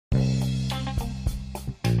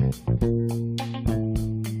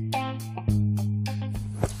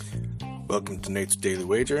Welcome to Nate's Daily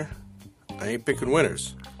Wager. I ain't picking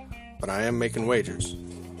winners, but I am making wagers.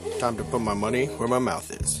 Time to put my money where my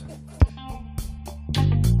mouth is.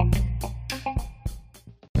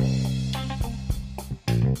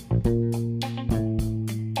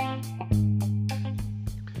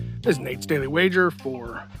 This is Nate's Daily Wager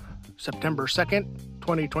for September 2nd,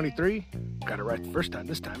 2023. Got it right the first time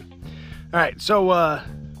this time. All right, so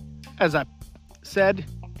as I said,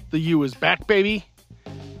 the U is back, baby.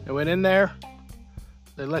 They went in there.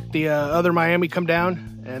 They let the other Miami come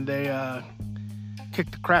down, and they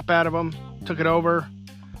kicked the crap out of them, took it over.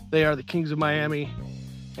 They are the Kings of Miami,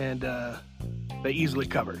 and they easily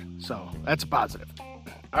covered. So that's a positive.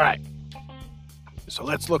 All right, so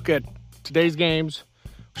let's look at today's games.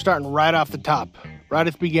 We're starting right off the top, right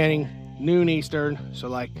at the beginning, noon Eastern, so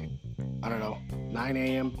like, I don't know, 9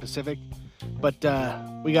 a.m. Pacific. But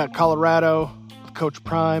we got Colorado with Coach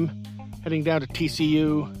Prime heading down to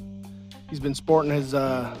TCU. He's been sporting his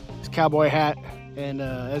cowboy hat, and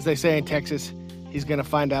as they say in Texas, he's going to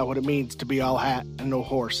find out what it means to be all hat and no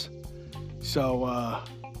horse. So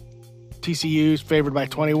TCU's favored by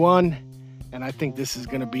 21, and I think this is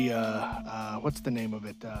going to be what's the name of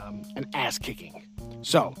it? An ass-kicking.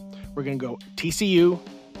 So we're going to go TCU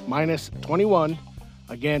minus 21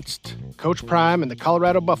 against Coach Prime and the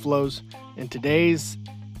Colorado Buffaloes in today's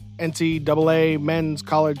NCAA men's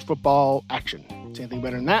college football action. See anything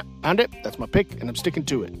better than that? Found it. That's my pick, and I'm sticking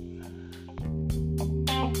to it.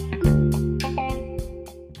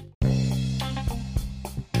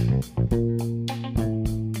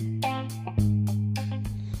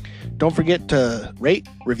 Don't forget to rate,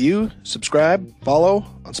 review, subscribe, follow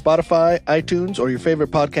on Spotify, iTunes, or your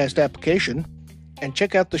favorite podcast application, and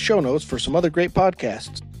check out the show notes for some other great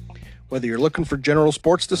podcasts. Whether you're looking for general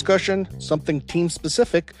sports discussion, something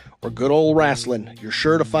team-specific, or good old wrestling, you're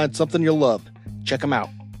sure to find something you'll love. Check them out.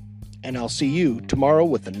 And I'll see you tomorrow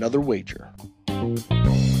with another wager.